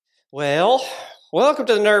Well, welcome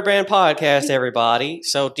to the Nerd Brand Podcast, everybody.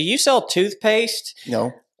 So, do you sell toothpaste?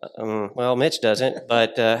 No. Well, Mitch doesn't,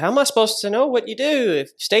 but how am I supposed to know what you do?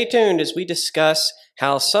 Stay tuned as we discuss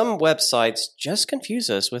how some websites just confuse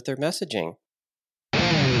us with their messaging.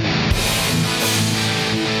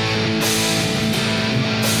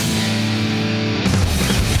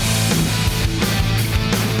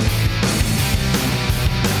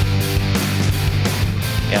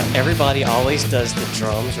 Yeah, everybody always does the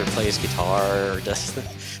drums or plays guitar or does the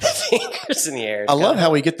fingers in the air. I love how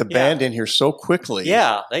we get the band in here so quickly.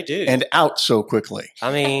 Yeah, they do. And out so quickly.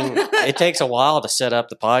 I mean, it takes a while to set up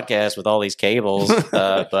the podcast with all these cables,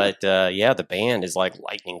 but the band is like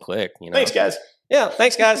lightning quick. You know? Thanks, guys. Yeah,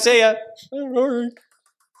 thanks, guys. See ya.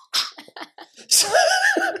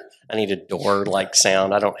 I need a door-like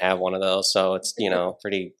sound. I don't have one of those, so it's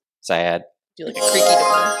pretty sad. Do like a creaky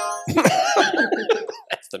door.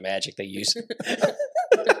 That's the magic they use.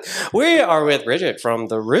 We are with Bridget from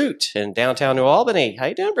The Root in downtown New Albany. How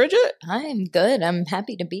you doing, Bridget? I'm good. I'm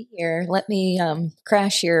happy to be here. Let me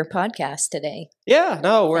crash your podcast today. Yeah,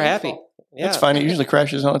 no, we're Thankful. happy. Yeah. It's fine. It usually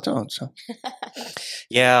crashes on its own. So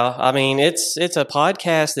Yeah, I mean, it's a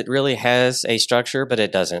podcast that really has a structure, but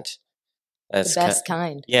it doesn't. That's The best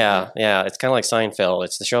kind. Yeah. It's kind of like Seinfeld.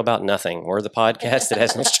 It's the show about nothing. We're the podcast that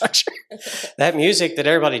has no structure. That music that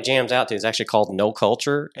everybody jams out to is actually called No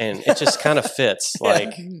Culture, and it just kind of fits.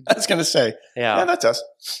 Like, I was going to say, yeah, that's us.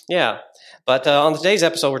 Yeah. But on today's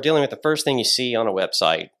episode, we're dealing with the first thing you see on a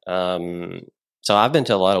website. So I've been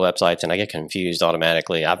to a lot of websites and I get confused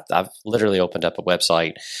automatically. I've literally opened up a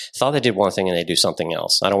website, thought they did one thing and they do something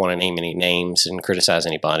else. I don't want to name any names and criticize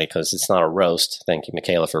anybody because it's not a roast. Thank you,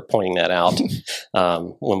 Michaela, for pointing that out.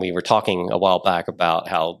 When we were talking a while back about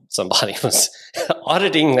how somebody was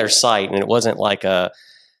auditing their site and it wasn't like a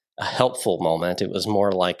helpful moment. It was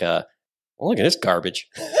more like look at this garbage.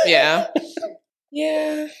 Yeah.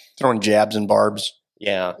 Yeah. Throwing jabs and barbs.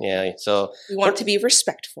 Yeah. So We want to be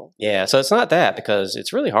respectful. yeah, so it's not that because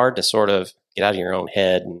it's really hard to sort of get out of your own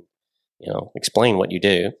head and explain what you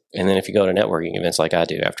do. And then if you go to networking events like I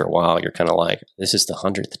do, after a while, you're kind of like, this is the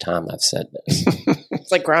 100th time I've said this.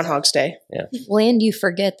 It's like Groundhog's Day. Well, and you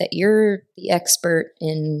forget that you're the expert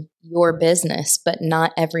in your business, but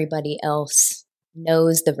not everybody else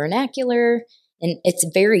knows the vernacular. And it's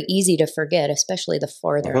very easy to forget, especially the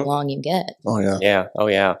farther Mhm. along you get. Oh, yeah. Yeah. Oh,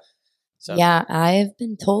 yeah. So, Yeah, I've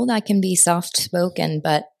been told I can be soft spoken,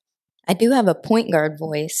 but I do have a point guard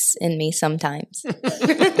voice in me sometimes.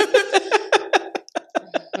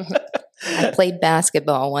 I played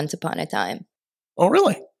basketball once upon a time. Oh,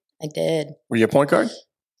 really? I did. Were you a point guard?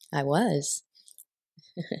 I was.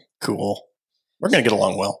 Cool. We're going to get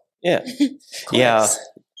along well. Yeah. Yeah.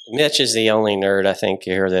 Mitch is the only nerd I think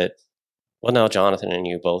here that, well, no, Jonathan and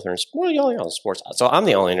you both are in sports. Well, y'all are in sports. So I'm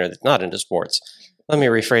the only nerd that's not into sports. Let me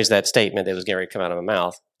rephrase that statement that was getting ready to come out of my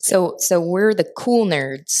mouth. So we're the cool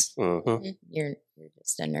nerds. Mm-hmm. You're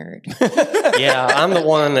just a nerd. Yeah, I'm the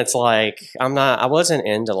one that's like, I wasn't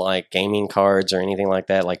into like gaming cards or anything like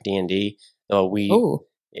that, like D&D. Though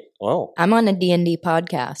Oh, I'm on a D&D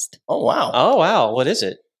podcast. Oh, wow. Oh, wow. What is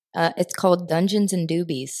it? It's called Dungeons and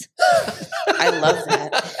Doobies. I love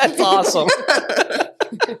that. That's awesome.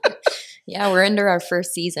 Yeah, we're into our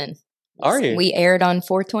first season. Are you? We aired on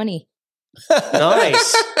 420.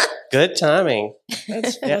 Nice. Good timing.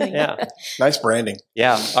 That's funny. Yeah. Nice branding.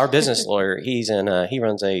 Yeah. Our business lawyer, he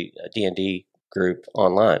runs a D&D group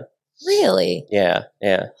online. Really? Yeah.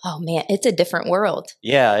 Oh man, it's a different world.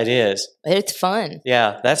 Yeah, it is. But it's fun.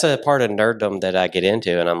 Yeah. That's a part of nerddom that I get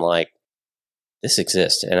into. And I'm like, this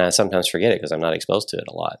exists. And I sometimes forget it because I'm not exposed to it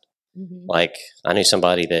a lot. Mhm. Like, I knew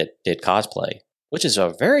somebody that did cosplay, which is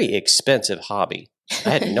a very expensive hobby.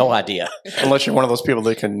 I had no idea. Unless you're one of those people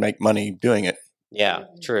that can make money doing it. Yeah,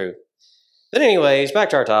 true. But anyways, back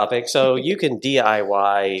to our topic. So you can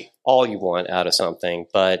DIY all you want out of something.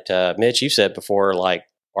 But Mitch, you said before, like,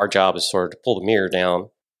 our job is sort of to pull the mirror down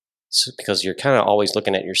because you're kind of always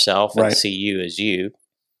looking at yourself and Right. see you as you.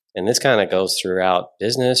 And this kind of goes throughout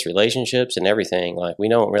business, relationships, and everything. Like, we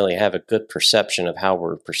don't really have a good perception of how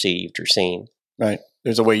we're perceived or seen. Right.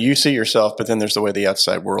 There's a way you see yourself, but then there's the way the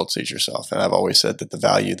outside world sees yourself. And I've always said that the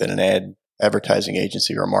value that an advertising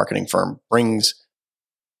agency or a marketing firm brings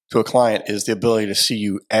to a client is the ability to see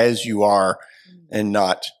you as you are and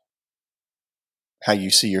not how you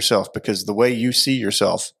see yourself, because the way you see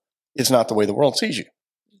yourself is not the way the world sees you.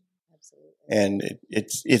 Absolutely. And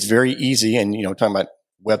it's very easy. And, talking about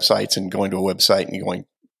websites and going to a website and going,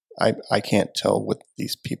 I can't tell what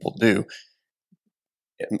these people do.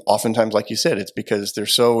 And oftentimes, like you said, it's because they're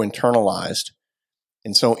so internalized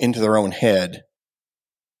and so into their own head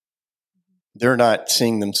they're not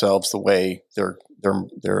seeing themselves the way their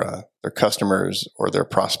customers or their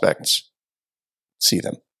prospects see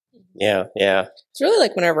them. Yeah, yeah. It's really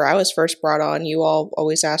like whenever I was first brought on, you all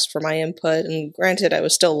always asked for my input, and granted, I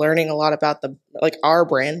was still learning a lot about our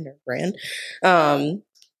brand,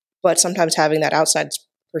 but sometimes having that outside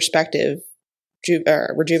perspective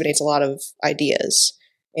rejuvenates a lot of ideas.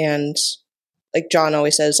 And like John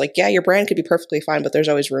always says, like, yeah, your brand could be perfectly fine, but there's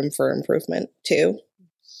always room for improvement too.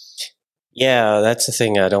 Yeah, that's the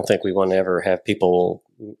thing. I don't think we want to ever have people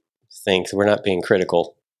think we're not being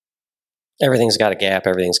critical. Everything's got a gap.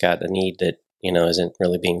 Everything's got a need that, isn't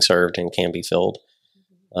really being served and can be filled.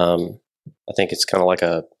 I think it's kind of like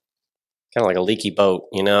a leaky boat,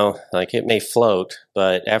 like it may float,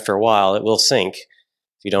 but after a while it will sink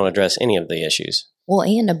if you don't address any of the issues. Well,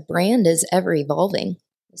 and a brand is ever evolving,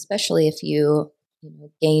 especially if you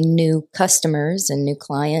gain new customers and new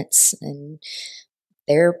clients, and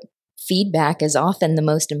their feedback is often the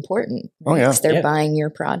most important. Oh, yeah. Because they're Yeah. buying your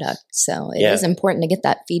product. So it is important to get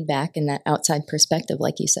that feedback and that outside perspective,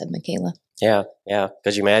 like you said, Michaela. Yeah, yeah.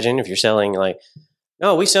 Because you imagine if you're selling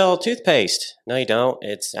no, we sell toothpaste. No, you don't.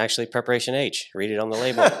 It's actually Preparation H. Read it on the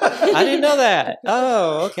label. I didn't know that.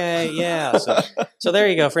 Oh, okay, yeah. So there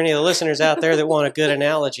you go. For any of the listeners out there that want a good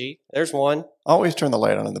analogy, there's one. Always turn the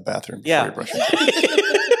light on in the bathroom before you brush your teeth.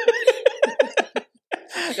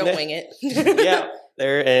 Don't wing it. Yeah.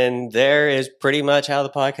 There is pretty much how the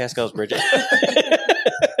podcast goes, Bridget.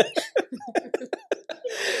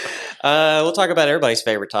 We'll talk about everybody's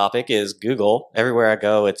favorite topic is Google. Everywhere I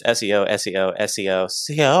go, it's SEO, SEO, SEO,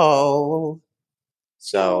 SEO.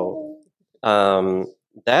 So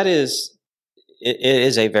that is, it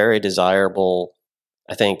is a very desirable,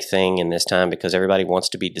 I think, thing in this time because everybody wants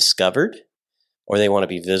to be discovered or they want to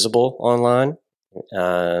be visible online.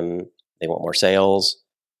 They want more sales.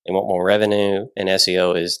 They want more revenue, and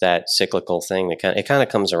SEO is that cyclical thing that it kind of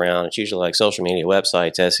comes around. It's usually like social media,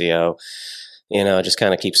 websites, SEO. It just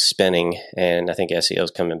kind of keeps spinning, and I think SEO is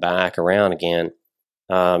coming back around again.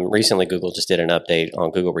 Recently, Google just did an update on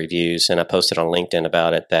Google reviews, and I posted on LinkedIn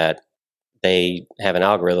about it that they have an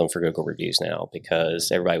algorithm for Google reviews now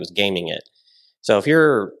because everybody was gaming it. So if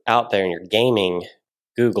you're out there and you're gaming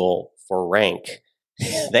Google for rank,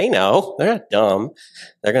 they know. They're not dumb.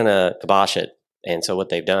 They're going to kibosh it. And so what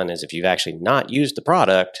they've done is if you've actually not used the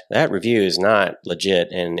product, that review is not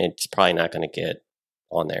legit and it's probably not going to get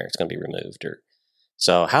on there. It's going to be removed.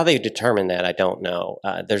 So how they determine that, I don't know.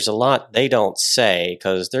 There's a lot they don't say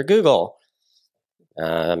because they're Google.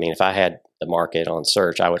 If I had the market on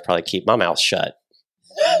search, I would probably keep my mouth shut.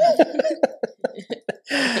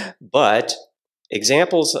 But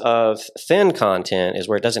examples of thin content is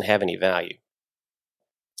where it doesn't have any value.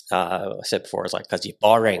 I said before, it's like, because you're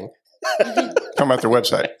boring. Talking about their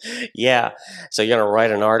website. Yeah. So you're going to write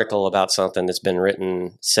an article about something that's been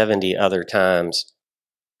written 70 other times.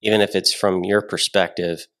 Even if it's from your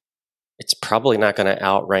perspective, it's probably not going to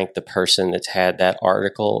outrank the person that's had that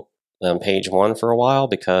article on page one for a while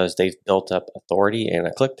because they've built up authority and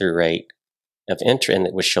a click-through rate of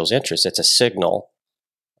interest, which shows interest. It's a signal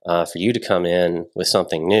for you to come in with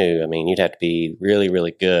something new. You'd have to be really,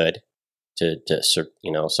 really good to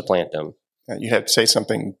supplant them. You have to say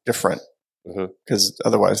something different because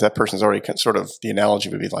otherwise that person's already sort of, the analogy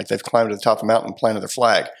would be like they've climbed to the top of the mountain and planted their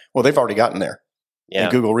flag. Well, they've already gotten there. Yeah.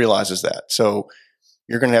 And Google realizes that. So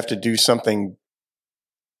you're going to have to do something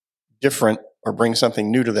different or bring something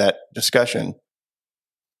new to that discussion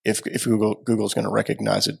if Google's going to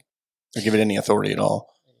recognize it or give it any authority at all.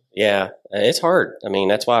 Yeah, it's hard.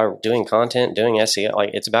 That's why we're doing content, doing SEO.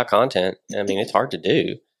 It's about content. It's hard to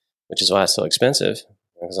do, which is why it's so expensive.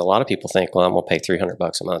 Because a lot of people think, well, I'm going to pay $300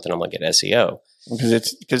 a month and I'm going to get SEO.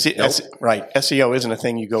 Right. SEO isn't a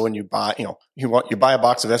thing you go and you buy. You buy a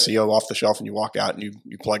box of SEO off the shelf and you walk out and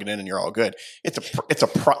you plug it in and you're all good.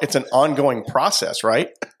 It's an ongoing process,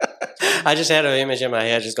 right? I just had an image in my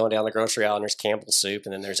head just going down the grocery aisle and there's Campbell's soup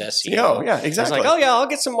and then there's SEO. Yeah, exactly. It's like, oh yeah, I'll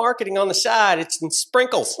get some marketing on the side. It's in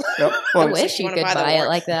sprinkles. Yep. Well, I wish you could buy it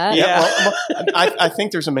like that. Yeah. Well, I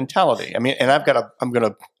think there's a mentality. And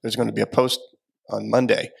there's going to be a post on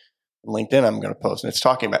Monday on LinkedIn I'm going to post, and it's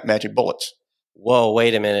talking about magic bullets. Whoa,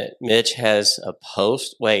 wait a minute. Mitch has a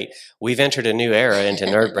post? Wait, we've entered a new era into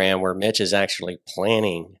Nerd Brand where Mitch is actually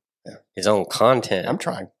planning his own content. I'm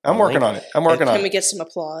trying. I'm working on it. Can we get some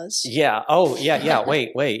applause? Yeah. Oh, yeah.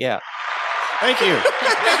 Wait, yeah. Thank you.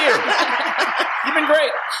 You've been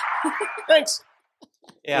great. Thanks.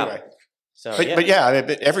 Yeah. Anyway.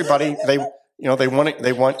 But everybody, they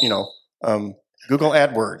want Google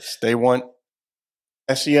AdWords. They want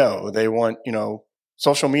SEO. They want,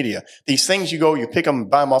 social media. These things you pick them,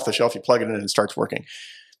 buy them off the shelf, you plug it in and it starts working.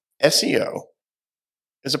 SEO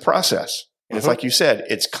is a process. And it's like you said,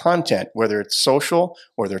 it's content, whether it's social,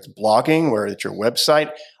 whether it's blogging, whether it's your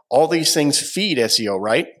website, all these things feed SEO,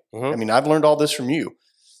 right? I mean, I've learned all this from you.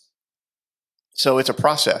 So it's a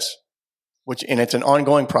process, and it's an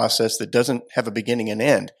ongoing process that doesn't have a beginning and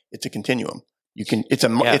end. It's a continuum. It's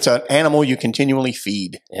an animal you continually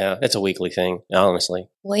feed. Yeah, it's a weekly thing, honestly.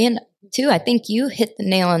 Well, and too, I think you hit the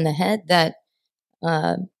nail on the head that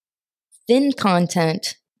thin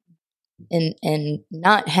content and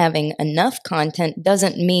not having enough content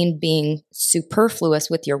doesn't mean being superfluous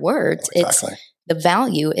with your words. Exactly. It's the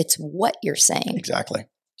value. It's what you're saying. Exactly.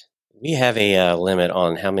 We have a limit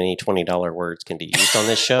on how many $20 words can be used on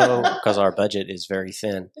this show because our budget is very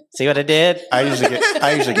thin. See what I did? I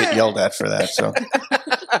usually get yelled at for that. So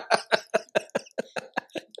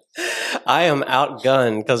I am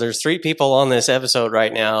outgunned because there's 3 people on this episode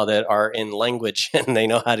right now that are in language and they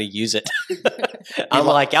know how to use it. I'm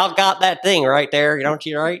like, y'all got that thing right there, don't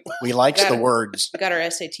you? Right? We likes the words. We got our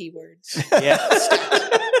SAT words. Yeah.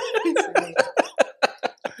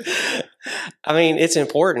 I mean, it's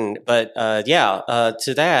important, but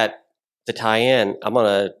to that, to tie in, I'm going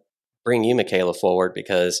to bring you, Michaela, forward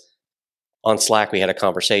because on Slack we had a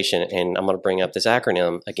conversation and I'm going to bring up this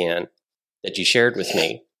acronym again that you shared with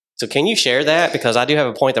me. So can you share that? Because I do have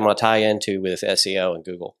a point that I'm going to tie into with SEO and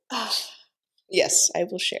Google. Yes, I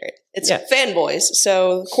will share it. It's fanboys.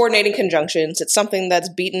 So coordinating conjunctions. It's something that's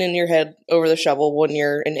beaten in your head over the shovel when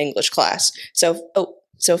you're in English class. So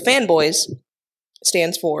fanboys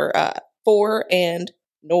stands for and,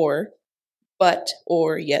 nor, but,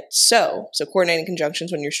 or, yet, so. So coordinating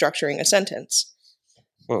conjunctions when you're structuring a sentence.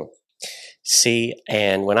 See,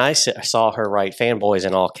 and when I saw her write fanboys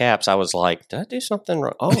in all caps, I was like, did I do something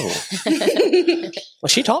wrong? Oh, well,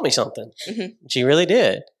 she taught me something. Mm-hmm. She really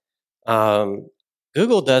did.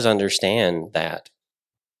 Google does understand that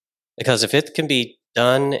because if it can be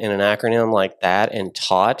done in an acronym like that and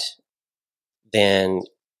taught, then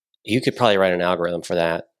you could probably write an algorithm for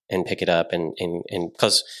that and pick it up. And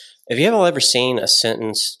because have you ever seen a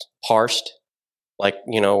sentence parsed, like,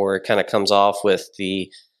 where it kind of comes off with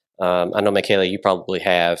the, I know, Michaela, you probably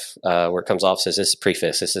have, where it comes off, says this is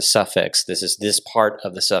prefix, this is suffix, this is this part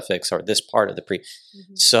of the suffix or this part of the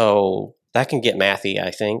Mm-hmm. So that can get mathy,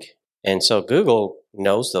 I think. And so Google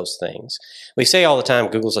knows those things. We say all the time,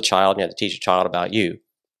 Google's a child and you have to teach a child about you.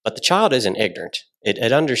 But the child isn't ignorant.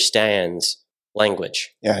 It understands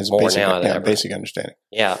language. Yeah, it's basic understanding.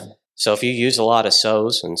 Yeah. So if you use a lot of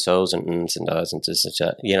so's and ums and does and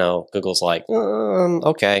Google's like,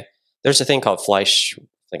 okay. There's a thing called Fleisch. I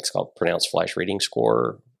think it's called pronounced Fleisch reading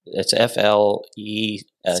score. It's FLESCH,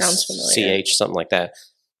 something like that.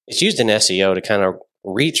 It's used in SEO to kind of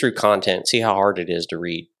read through content, see how hard it is to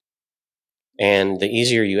read. And the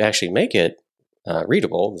easier you actually make it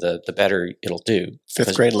readable, the better it'll do.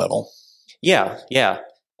 5th grade level. Yeah.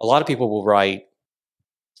 A lot of people will write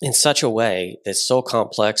in such a way that's so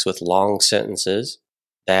complex with long sentences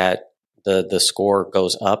that the score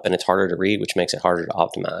goes up and it's harder to read, which makes it harder to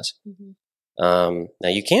optimize. Mm-hmm. Now,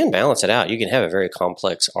 you can balance it out. You can have a very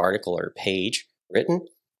complex article or page written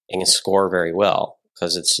and score very well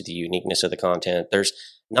because it's the uniqueness of the content. There's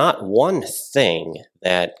not one thing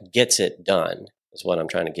that gets it done is what I'm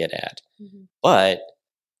trying to get at. Mm-hmm. But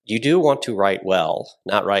you do want to write well,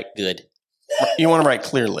 not write good. You want to write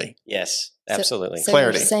clearly. Yes, absolutely. So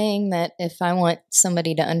clarity. You're saying that if I want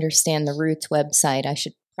somebody to understand the Roots website, I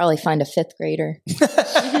should probably find a 5th grader to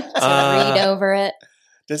read over it.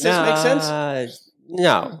 Does this make sense?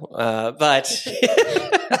 No, but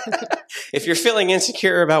if you're feeling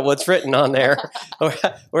insecure about what's written on there,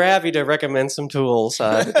 we're happy to recommend some tools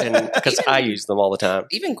because I use them all the time.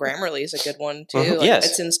 Even Grammarly is a good one too. Mm-hmm. Like, yes,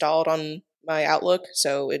 it's installed on my Outlook,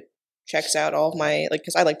 so it checks out all of my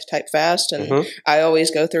because I like to type fast, and mm-hmm. I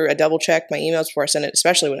always go through. I double check my emails before I send it,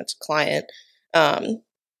 especially when it's a client.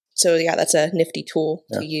 So yeah, that's a nifty tool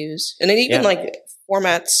to use, and it even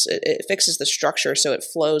formats. It fixes the structure so it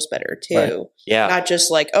flows better too. Right. Yeah, not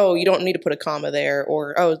just like you don't need to put a comma there,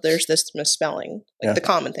 or there's this misspelling. Like the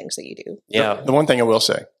common things that you do. Yeah. The one thing I will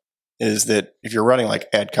say is that if you're writing like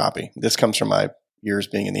ad copy, this comes from my years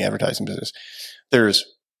being in the advertising business. There's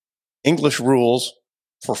English rules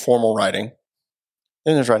for formal writing.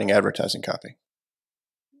 Then there's writing advertising copy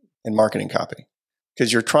and marketing copy,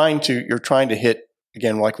 because you're trying to hit,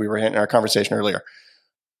 again, like we were in our conversation earlier,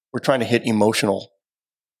 we're trying to hit emotional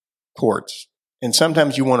chords. And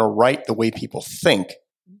sometimes you want to write the way people think,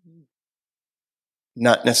 mm-hmm.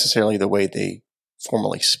 not necessarily the way they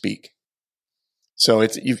formally speak. So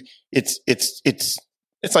it's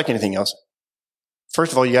like anything else.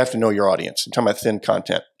 First of all, you have to know your audience. I'm talking about thin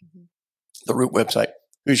content. Mm-hmm. The Root website.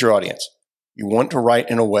 who's your audience? You want to write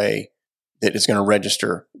in a way that is going to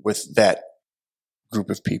register with that group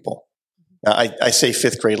of people. Now, I say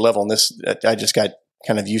fifth grade level, and this I just got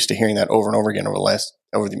kind of used to hearing that over and over again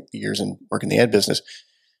over the years and working in the ed business.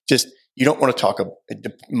 Just you don't want to talk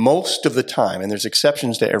most of the time, and there's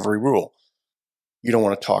exceptions to every rule. You don't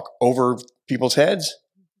want to talk over people's heads,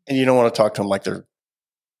 and you don't want to talk to them like they're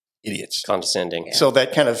idiots, condescending. Yeah. So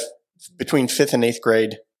that kind of between fifth and eighth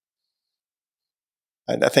grade,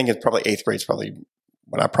 I think it's probably eighth grade is probably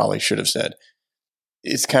what I probably should have said.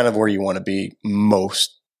 It's kind of where you want to be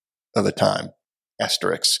most of the time,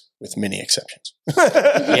 asterisks with many exceptions.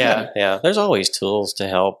 Yeah. There's always tools to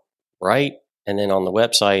help write, and then on the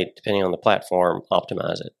website, depending on the platform,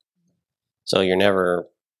 optimize it. So you're never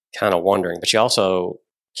kind of wondering, but you also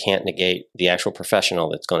can't negate the actual professional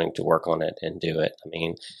that's going to work on it and do it. I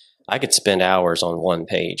mean, I could spend hours on one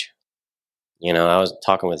page. I was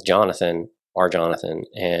talking with Jonathan,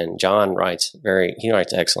 and John writes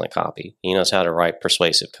excellent copy. He knows how to write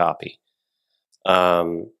persuasive copy.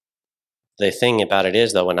 The thing about it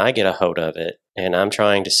is, though, when I get a hold of it and I'm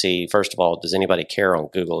trying to see, first of all, does anybody care on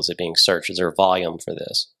Google? Is it being searched? Is there a volume for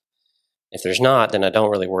this? If there's not, then I don't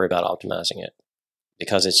really worry about optimizing it,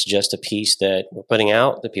 because it's just a piece that we're putting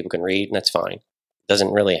out that people can read, and that's fine. It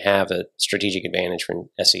doesn't really have a strategic advantage for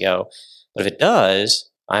SEO. But if it does,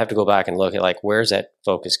 I have to go back and look at where's that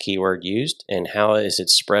focus keyword used and how is it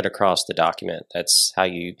spread across the document. That's how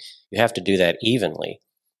you have to do that evenly.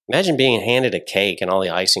 Imagine being handed a cake and all the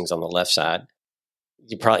icing's on the left side.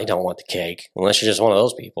 You probably don't want the cake unless you're just one of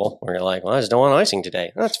those people where you're like, well, I just don't want icing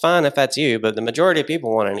today. That's fine if that's you, but the majority of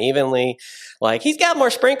people want an evenly, he's got more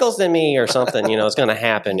sprinkles than me or something. It's going to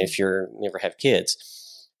happen if you never have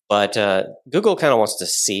kids. But Google kind of wants to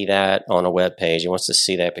see that on a web page. It wants to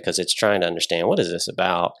see that because it's trying to understand, what is this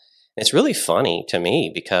about? And it's really funny to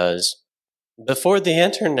me because before the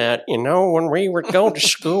internet, when we would go to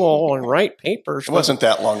school and write papers. It wasn't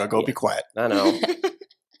that long ago. Yeah. Be quiet. I know.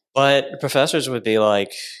 But professors would be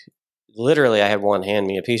literally, I had one hand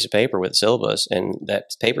me a piece of paper with a syllabus, and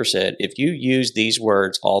that paper said, if you use these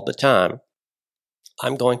words all the time,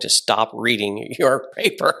 I'm going to stop reading your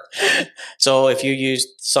paper. So if you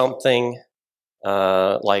use something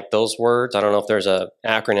like those words, I don't know if there's an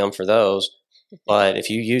acronym for those, but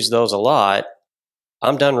if you use those a lot,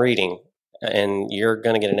 I'm done reading. And you're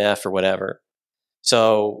going to get an F or whatever.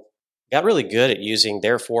 So got really good at using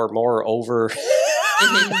therefore, more, over,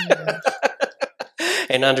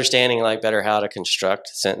 and understanding better how to construct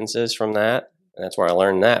sentences from that. And that's where I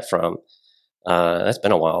learned that from. That's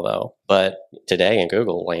been a while though. But today in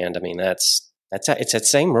Google land, it's the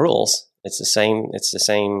same rules. It's the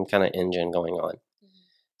same kind of engine going on.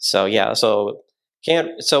 So yeah, so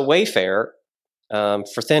Wayfair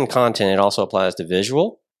for thin content, it also applies to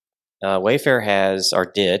visual.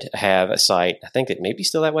 Wayfair did have a site. I think it may be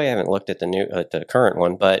still that way. I haven't looked at the current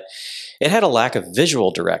one, but it had a lack of visual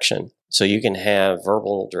direction. So you can have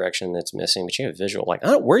verbal direction that's missing, but you have visual.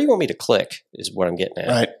 Where do you want me to click is what I'm getting at.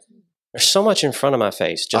 Right. There's so much in front of my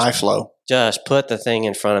face. iFlow. Just put the thing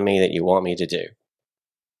in front of me that you want me to do.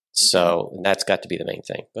 So that's got to be the main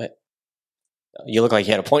thing. Go ahead. You look like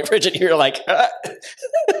you had a point, Bridget. You're like,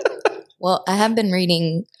 Well, I have been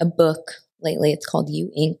reading a book lately. It's called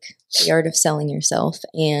You Inc., The Art of Selling Yourself.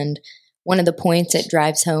 And one of the points it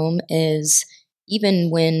drives home is even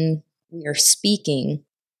when we are speaking,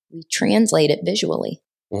 we translate it visually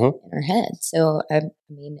in our head. So,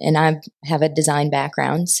 and I have a design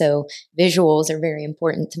background, so visuals are very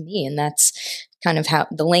important to me. And that's kind of how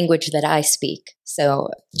the language that I speak. So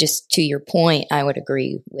just to your point, I would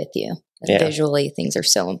agree with you. Visually, things are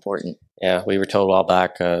so important. Yeah, we were told a while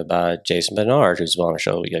back by Jason Bernard, who's on a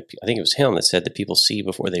show. I think it was him that said that people see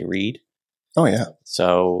before they read. Oh, yeah.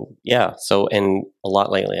 So, yeah. So, and a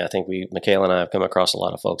lot lately, I think Michaela and I have come across a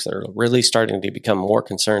lot of folks that are really starting to become more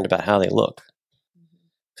concerned about how they look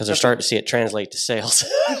because they're starting to see it translate to sales.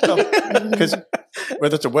 Because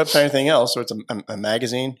whether it's a website or anything else, or it's a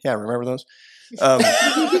magazine. Yeah, remember those?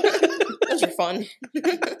 Those are fun.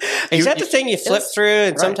 Is that the thing you flip through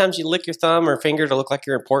and sometimes you lick your thumb or finger to look like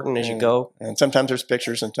you're important as you go? And sometimes there's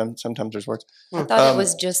pictures and sometimes there's words. I thought it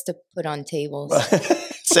was just to put on tables.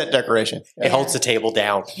 Set decoration. It holds the table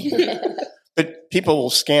down. But people will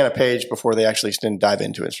scan a page before they actually dive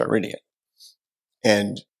into it and start reading it.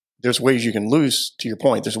 And there's ways you can lose, to your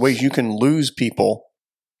point, there's ways you can lose people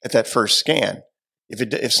at that first scan.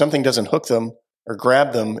 If something doesn't hook them or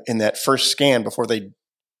grab them in that first scan before they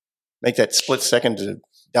make that split second to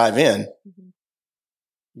dive in,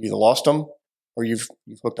 you either lost them or you've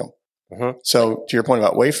hooked them. So to your point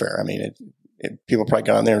about Wayfair, people probably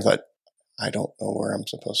got on there and thought, I don't know where I'm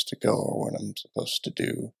supposed to go or what I'm supposed to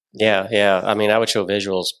do. Yeah. I mean, I would show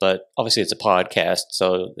visuals, but obviously it's a podcast,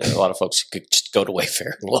 so a lot of folks could just go to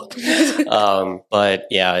Wayfair and look. But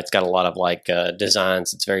yeah, it's got a lot of like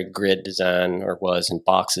designs. It's very grid design, or was, in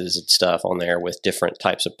boxes and stuff on there with different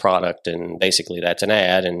types of product, and basically that's an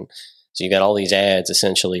ad. And so you got all these ads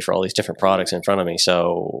essentially for all these different products in front of me.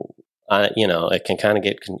 So it can kind of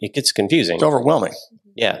it gets confusing. It's overwhelming.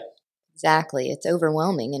 Yeah. Exactly. It's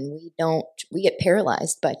overwhelming, and we get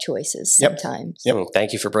paralyzed by choices sometimes. Yep.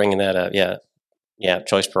 Thank you for bringing that up. Yeah.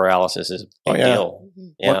 Choice paralysis is a big deal. Mm-hmm.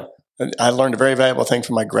 Yeah. I learned a very valuable thing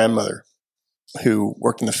from my grandmother, who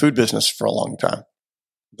worked in the food business for a long time,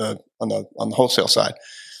 on the wholesale side.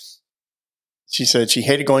 She said she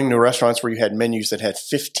hated going to restaurants where you had menus that had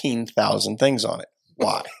 15,000 things on it.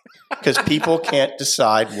 Why? Because people can't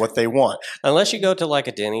decide what they want. Unless you go to like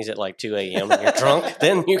a Denny's at like 2 a.m. and you're drunk,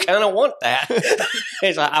 then you kind of want that.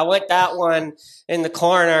 It's like, I want that one in the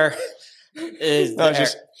corner. It's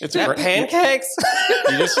pancakes.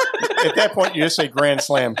 At that point, you just say grand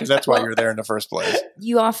slam, because that's why you're there in the first place.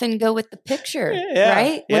 You often go with the picture,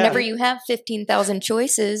 right? Yeah. Whenever you have 15,000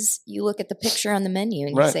 choices, you look at the picture on the menu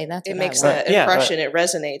and you say, that's it what makes I want. that impression. It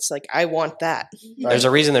resonates. Like, I want that. There's a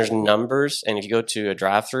reason there's numbers. And if you go to a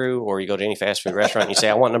drive-through or you go to any fast food restaurant and you say,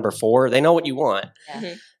 I want number 4, they know what you want. Yeah.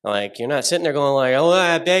 Mhm. Like, you're not sitting there going like, oh,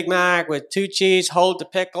 a Big Mac with 2 cheese, hold the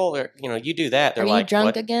pickle. Or, you do that. They're Are like, you drunk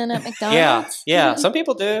what? again at McDonald's? Yeah. Some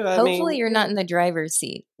people do. Hopefully you're not in the driver's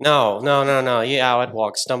seat. No. Yeah, I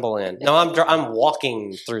would stumble in. No, I'm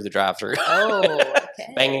walking through the drive-through. Oh,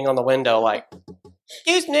 okay. Banging on the window like,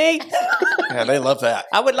 excuse me, Yeah, they love that.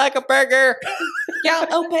 I would like a burger. Yeah,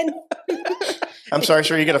 open. I'm sorry,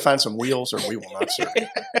 sir. You got to find some wheels, or we will not serve you.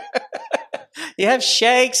 You have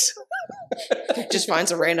shakes. Just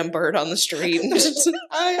finds a random bird on the street. And just,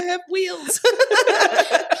 I have wheels.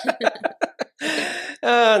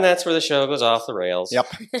 And that's where the show goes off the rails. Yep.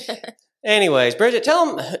 Anyways, Bridget,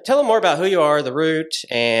 tell them more about who you are, the Root,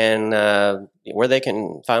 and where they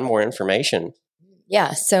can find more information.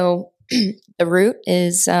 Yeah. So the Root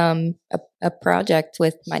is a project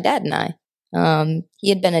with my dad and I. He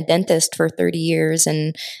had been a dentist for 30 years,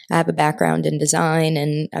 and I have a background in design,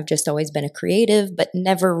 and I've just always been a creative, but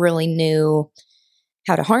never really knew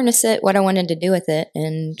how to harness it, what I wanted to do with it.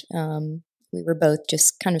 And we were both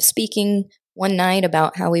just kind of speaking one night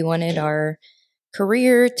about how we wanted our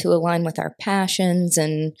career to align with our passions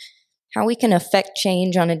and how we can affect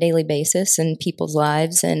change on a daily basis in people's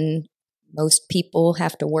lives. And most people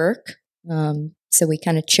have to work. So we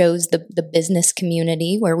kind of chose the business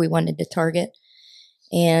community where we wanted to target.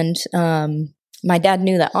 And my dad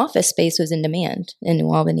knew that office space was in demand in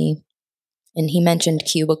New Albany. And he mentioned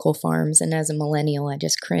cubicle farms. And as a millennial, I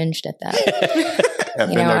just cringed at that. I've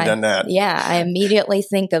been there, done that. Yeah, I immediately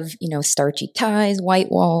think of, starchy ties,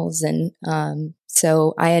 white walls. And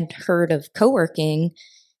so I had heard of co-working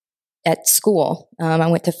at school. I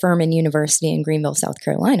went to Furman University in Greenville, South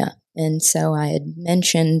Carolina. And so I had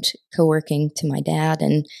mentioned co-working to my dad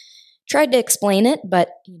and tried to explain it. But,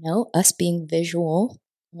 us being visual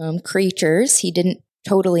creatures, he didn't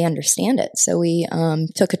totally understand it. So we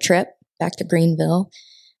took a trip back to Greenville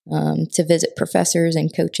to visit professors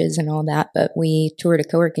and coaches and all that. But we toured a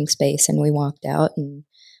co-working space and we walked out and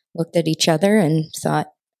looked at each other and thought,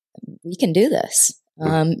 we can do this.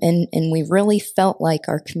 And we really felt like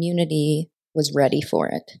our community was ready for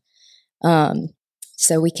it.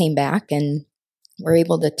 So we came back and were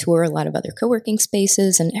able to tour a lot of other co-working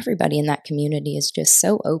spaces, and everybody in that community is just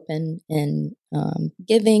so open and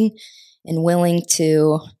giving and willing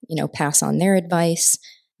to, pass on their advice.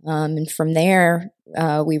 And from there,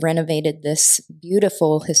 we renovated this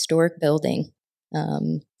beautiful historic building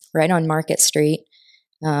right on Market Street.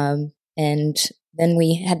 And then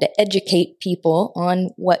we had to educate people on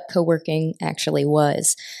what co-working actually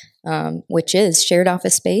was, which is shared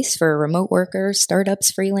office space for remote workers,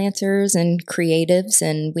 startups, freelancers, and creatives.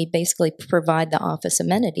 And we basically provide the office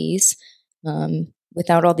amenities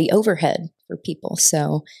without all the overhead for people.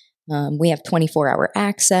 So we have 24-hour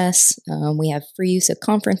access. We have free use of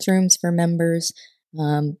conference rooms for members.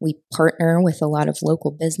 We partner with a lot of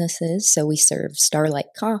local businesses. So we serve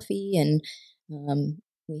Starlight Coffee, and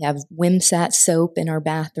we have Wimsat soap in our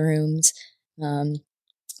bathrooms.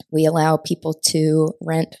 We allow people to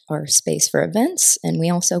rent our space for events, and we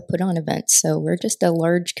also put on events. So we're just a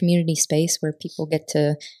large community space where people get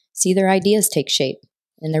to see their ideas take shape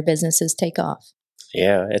and their businesses take off.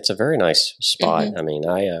 Yeah, it's a very nice spot. Mm-hmm. I mean,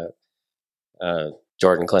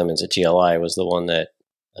 Jordan Clemens at GLI was the one that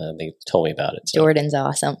they told me about it. So. Jordan's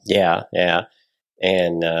awesome. Yeah.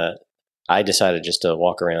 And I decided just to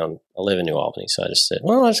walk around. I live in New Albany, so I just said,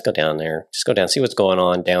 well, let's go down there. Just go down, see what's going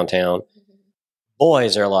on downtown. Boy,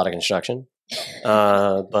 is there a lot of construction.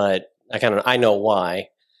 But I know why.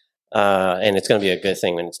 And it's going to be a good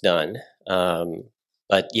thing when it's done.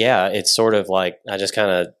 But yeah, it's sort of like I just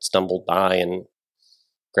kind of stumbled by and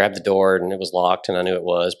grabbed the door, and it was locked, and I knew it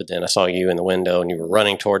was. But then I saw you in the window, and you were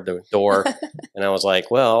running toward the door, and I was like,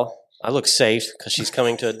 well, I look safe because she's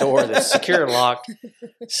coming to a door that's secure and locked.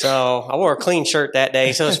 So I wore a clean shirt that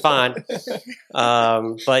day, so it's fine.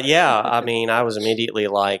 But yeah, I mean, I was immediately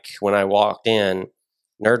like, when I walked in,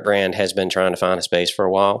 Nerd Brand has been trying to find a space for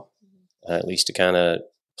a while, at least to kind of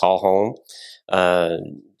call home.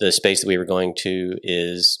 The space that we were going to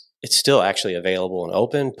it's still actually available and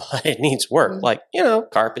open, but it needs work, like,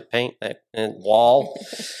 carpet paint and wall.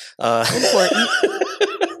 Important.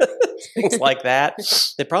 Things like that.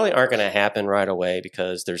 They probably aren't going to happen right away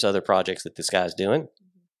because there's other projects that this guy's doing.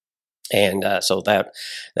 And so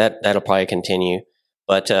that'll probably continue.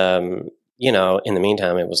 But, in the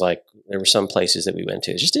meantime, it was like there were some places that we went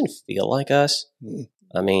to. It just didn't feel like us.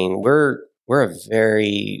 I mean, we're a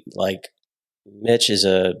very, like, Mitch is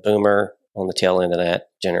a boomer on the tail end of that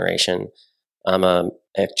generation. I'm a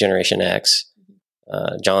Generation X.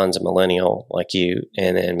 John's a millennial like you.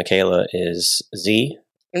 And then Michaela is Z.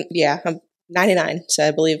 Yeah, I'm 99, so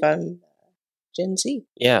I believe I'm Gen Z.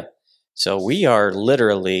 Yeah. So we are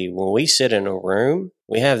literally, when we sit in a room,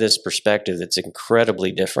 we have this perspective that's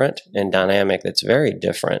incredibly different and dynamic that's very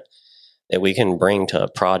different that we can bring to a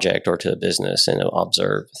project or to a business and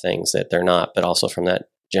observe things that they're not, but also from that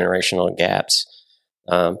generational gaps.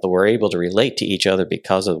 But we're able to relate to each other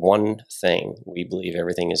because of one thing. We believe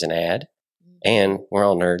everything is an ad, and we're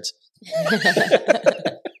all nerds.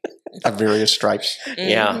 Of various stripes.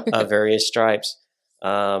 Yeah, of various stripes.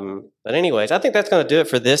 But anyways, I think that's going to do it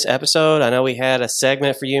for this episode. I know we had a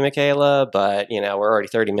segment for you, Michaela, but we're already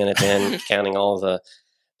 30 minutes in, counting all the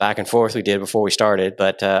back and forth we did before we started.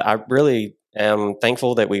 But I really am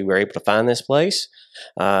thankful that we were able to find this place.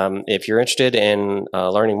 If you're interested in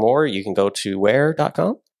learning more, you can go to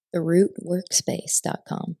where.com?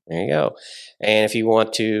 therootworkspace.com. There you go. And if you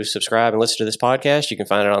want to subscribe and listen to this podcast, you can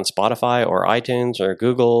find it on Spotify or iTunes or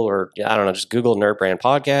Google, or just Google Nerd Brand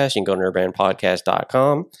Podcast. You can go to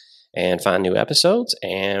nerdbrandpodcast.com and find new episodes.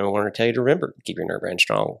 And we want to tell you to remember, keep your Nerd Brand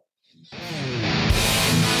strong.